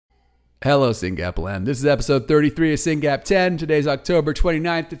Hello, SYNGAP Land. This is episode 33 of SYNGAP 10. Today's October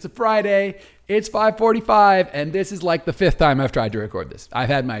 29th. It's a Friday. It's 5:45, and this is like the fifth time I've tried to record this. I've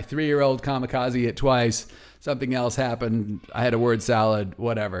had my 3-year-old kamikaze it twice. Something else happened. I had a word salad,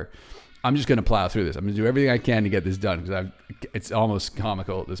 whatever. I'm just going to plow through this. I'm going to do everything I can to get this done because it's almost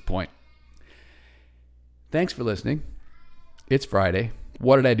comical at this point. Thanks for listening. It's Friday.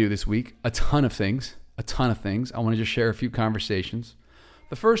 What did I do this week? A ton of things. I want to just share a few conversations.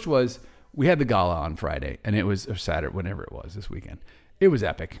 The first was we had the gala on Friday, and it was, or Saturday, whenever it was this weekend. It was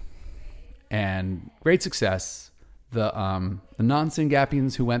epic and great success. The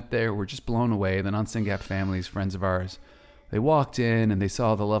non-Syngapians who went there were just blown away. The non-Syngap families, friends of ours, they walked in and they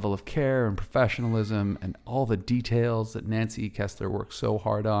saw the level of care and professionalism and all the details that Nancy Kessler worked so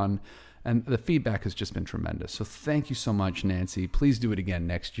hard on. And the feedback has just been tremendous. So thank you so much, Nancy. Please do it again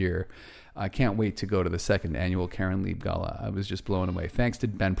next year. I can't wait to go to the second annual Karen Lieb Gala. I was just blown away. Thanks to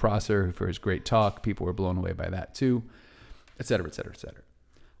Ben Prosser for his great talk. People were blown away by that too, et cetera, et cetera, et cetera.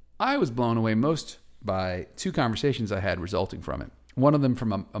 I was blown away most by two conversations I had resulting from it. One of them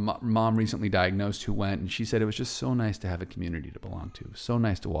from a mom recently diagnosed who went, and she said it was just so nice to have a community to belong to. So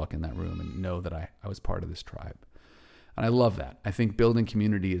nice to walk in that room and know that I was part of this tribe. And I love that. I think building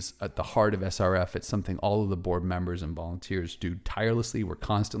community is at the heart of SRF. It's something all of the board members and volunteers do tirelessly. We're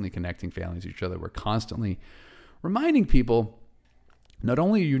constantly connecting families to each other. We're constantly reminding people, not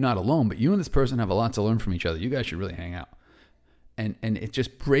only are you not alone, but you and this person have a lot to learn from each other. You guys should really hang out. And it's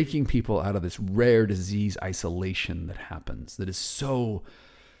just breaking people out of this rare disease isolation that happens that is so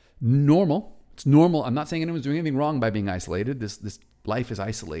normal. It's normal. I'm not saying anyone's doing anything wrong by being isolated. This life is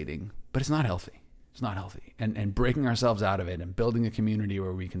isolating, but it's not healthy. It's not healthy. And breaking ourselves out of it and building a community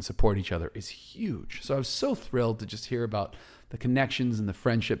where we can support each other is huge. So I was so thrilled to just hear about the connections and the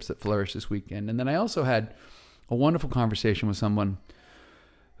friendships that flourished this weekend. And then I also had a wonderful conversation with someone.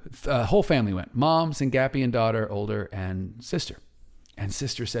 The whole family went. Mom, Syngapian daughter, older, and sister. And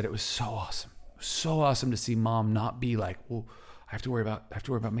sister said it was so awesome. It was so awesome to see mom not be like, well, I have to worry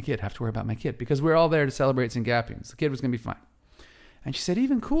about my kid. Because we're all there to celebrate Syngapians. The kid was going to be fine. And she said,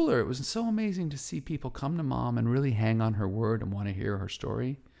 even cooler, it was so amazing to see people come to mom and really hang on her word and want to hear her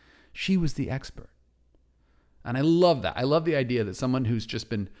story. She was the expert. And I love that. I love the idea that someone who's just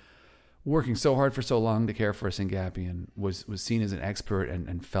been working so hard for so long to care for a Syngapian was seen as an expert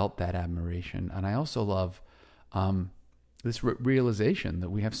and felt that admiration. And I also love this realization that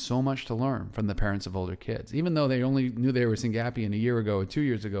we have so much to learn from the parents of older kids. Even though they only knew they were Syngapian a year ago or 2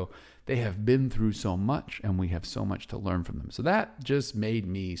 years ago, they have been through so much, and we have so much to learn from them. So that just made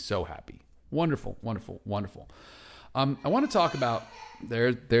me so happy. Wonderful, wonderful, wonderful. I want to talk about,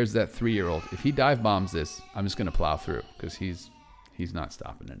 there's that 3-year-old. If he dive bombs this, I'm just going to plow through because he's not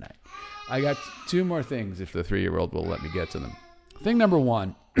stopping tonight. I got two more things if the 3-year-old will let me get to them. Thing number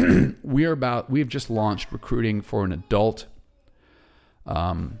one, we've just launched recruiting for an adult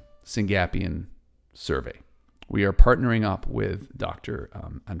Syngapian survey. We are partnering up with Dr.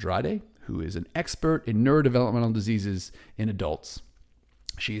 Andrade, who is an expert in neurodevelopmental diseases in adults.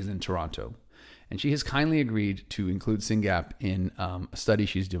 She is in Toronto, and she has kindly agreed to include SYNGAP in a study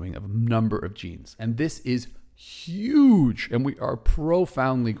she's doing of a number of genes. And this is huge, and we are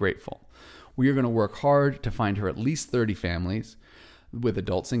profoundly grateful. We are going to work hard to find her at least 30 families with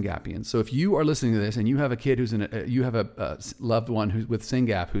adult Syngapians. So if you are listening to this and you have a kid you have a loved one who's with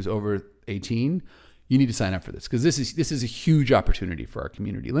SYNGAP who's over 18, you need to sign up for this because this is a huge opportunity for our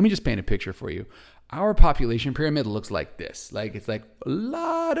community. Let me just paint a picture for you. Our population pyramid looks like this. It's like a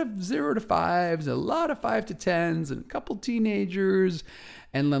lot of 0 to 5s, a lot of 5 to 10s, and a couple teenagers,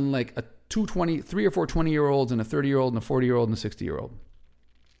 and then like a 3 or 4 20-year-olds and a 30-year-old and a 40-year-old and a 60-year-old.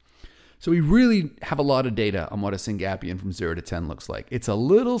 So we really have a lot of data on what a Syngapian from 0 to 10 looks like. It's a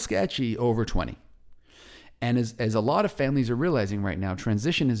little sketchy over 20. And as a lot of families are realizing right now,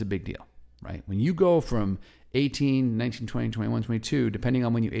 transition is a big deal, right? When you go from 18, 19, 20, 21, 22, depending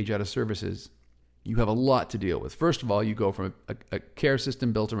on when you age out of services, you have a lot to deal with. First of all, you go from a care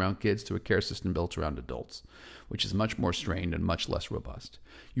system built around kids to a care system built around adults, which is much more strained and much less robust.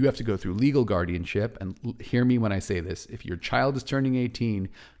 You have to go through legal guardianship, and hear me when I say this. If your child is turning 18,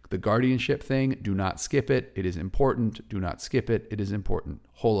 the guardianship thing, do not skip it. It is important. Do not skip it. It is important.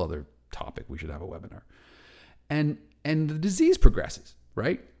 Whole other topic. We should have a webinar. And the disease progresses,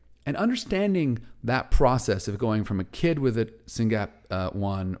 right? And understanding that process of going from a kid with a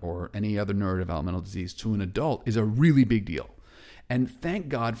SYNGAP1 or any other neurodevelopmental disease to an adult is a really big deal. And thank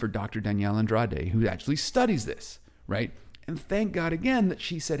God for Dr. Danielle Andrade, who actually studies this, right? And thank God again that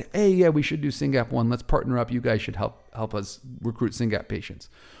she said, hey, yeah, we should do SYNGAP1. Let's partner up. You guys should help us recruit SYNGAP patients.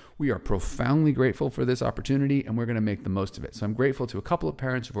 We are profoundly grateful for this opportunity, and we're going to make the most of it. So I'm grateful to a couple of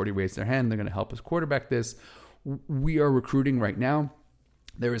parents who've already raised their hand. They're going to help us quarterback this. We are recruiting right now.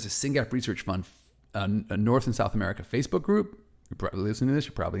 There is a SYNGAP Research Fund, a North and South America Facebook group. You're probably listening to this.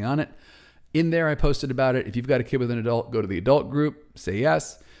 You're probably on it. In there, I posted about it. If you've got a kid with an adult, go to the adult group, say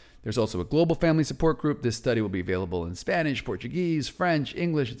yes. There's also a global family support group. This study will be available in Spanish, Portuguese, French,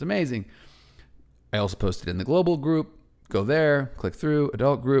 English. It's amazing. I also posted in the global group. Go there, click through,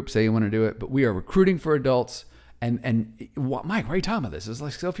 adult group, say you want to do it. But we are recruiting for adults. And Mike, why are you talking about this? It's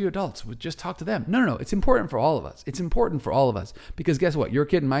like so few adults. We just talk to them. No. It's important for all of us. It's important for all of us. Because guess what? Your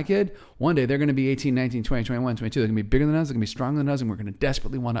kid and my kid, one day they're going to be 18, 19, 20, 21, 22. They're going to be bigger than us. They're going to be stronger than us. And we're going to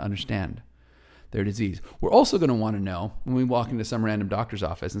desperately want to understand their disease. We're also going to want to know when we walk into some random doctor's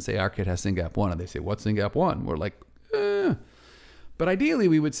office and say our kid has SYNGAP1, and they say, what's SYNGAP1? We're like, But ideally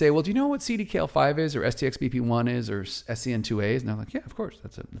we would say, well, do you know what CDKL5 is or STXBP1 is or SCN2A is? And they're like, yeah, of course.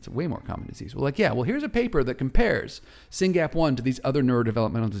 That's a way more common disease. We're like, yeah, well, here's a paper that compares SYNGAP1 to these other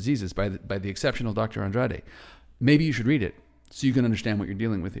neurodevelopmental diseases by the exceptional Dr. Andrade. Maybe you should read it so you can understand what you're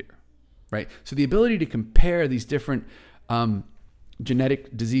dealing with here, right? So the ability to compare these different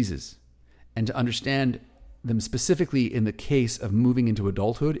genetic diseases and to understand them specifically in the case of moving into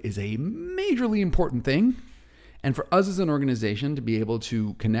adulthood is a majorly important thing. And for us as an organization to be able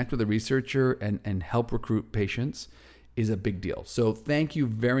to connect with a researcher and help recruit patients is a big deal. So thank you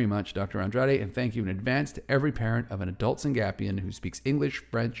very much, Dr. Andrade, and thank you in advance to every parent of an adult Syngapian who speaks English,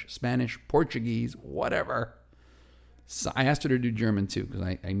 French, Spanish, Portuguese, whatever. So I asked her to do German too,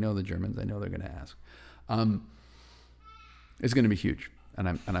 because I know the Germans. I know they're going to ask. It's going to be huge.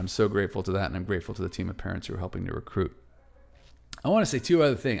 And I'm so grateful to that, and I'm grateful to the team of parents who are helping to recruit. I want to say two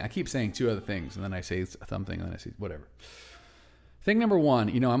other things. I keep saying two other things, and then I say something, and then I say whatever. Thing number one,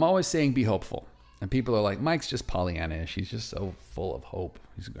 I'm always saying be hopeful. And people are like, Mike's just Pollyanna-ish. He's just so full of hope.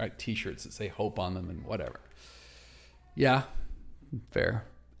 He's got T-shirts that say hope on them and whatever. Yeah, fair.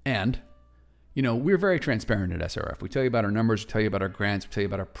 And, we're very transparent at SRF. We tell you about our numbers. We tell you about our grants. We tell you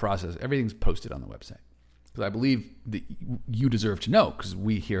about our process. Everything's posted on the website. Because I believe that you deserve to know, because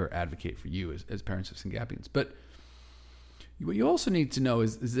we here advocate for you as parents of Syngapians. But what you also need to know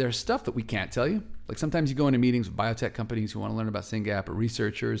is there stuff that we can't tell you? Like sometimes you go into meetings with biotech companies who want to learn about SYNGAP or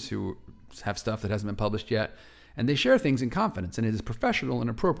researchers who have stuff that hasn't been published yet, and they share things in confidence, and it is professional and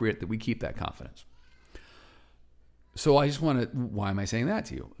appropriate that we keep that confidence. So I just want to, why am I saying that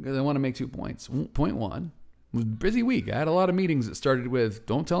to you? Because I want to make 2 points. Point one, it was a busy week. I had a lot of meetings that started with,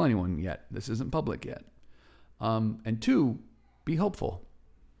 don't tell anyone yet. This isn't public yet. And two, be hopeful.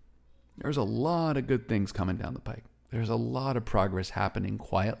 There's a lot of good things coming down the pike. There's a lot of progress happening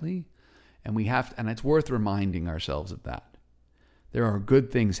quietly, and it's worth reminding ourselves of that. There are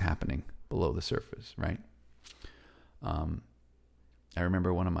good things happening below the surface, right? I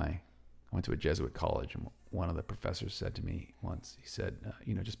remember I went to a Jesuit college, and one of the professors said to me once, he said,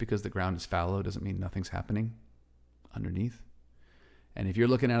 just because the ground is fallow doesn't mean nothing's happening underneath. And if you're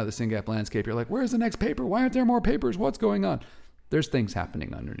looking out at the SYNGAP landscape, you're like, where's the next paper? Why aren't there more papers? What's going on? There's things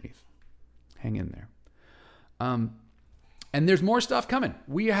happening underneath. Hang in there. And there's more stuff coming.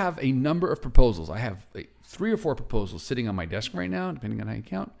 We have a number of proposals. I have 3 or 4 proposals sitting on my desk right now, depending on how you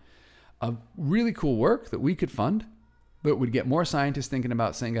count, of really cool work that we could fund, that would get more scientists thinking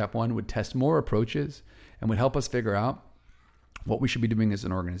about SYNGAP1, would test more approaches, and would help us figure out what we should be doing as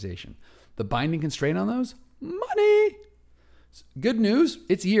an organization. The binding constraint on those? Money! Good news,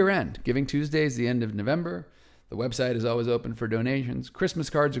 it's year end. Giving Tuesday is the end of November. The website is always open for donations. Christmas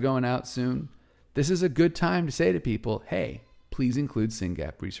cards are going out soon. This is a good time to say to people, hey, please include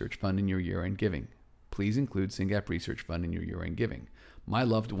SYNGAP Research Fund in your year-end giving. Please include SYNGAP Research Fund in your year-end giving. My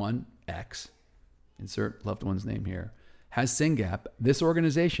loved one, X, insert loved one's name here, has SYNGAP. This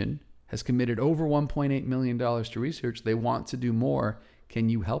organization has committed over $1.8 million to research. They want to do more. Can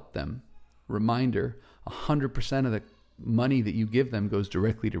you help them? Reminder, 100% of the money that you give them goes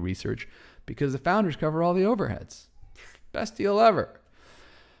directly to research because the founders cover all the overheads. Best deal ever.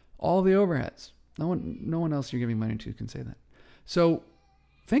 All the overheads. No one else you're giving money to can say that. So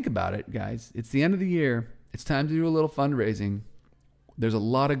think about it, guys. It's the end of the year. It's time to do a little fundraising. There's a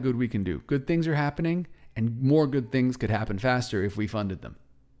lot of good we can do. Good things are happening, and more good things could happen faster if we funded them.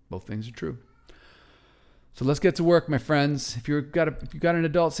 Both things are true. So let's get to work, my friends. If you've got an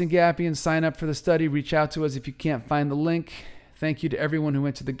adult Syngapian, sign up for the study. Reach out to us if you can't find the link. Thank you to everyone who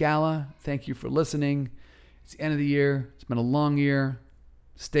went to the gala. Thank you for listening. It's the end of the year. It's been a long year.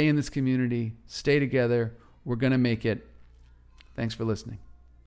 Stay in this community. Stay together. We're going to make it. Thanks for listening.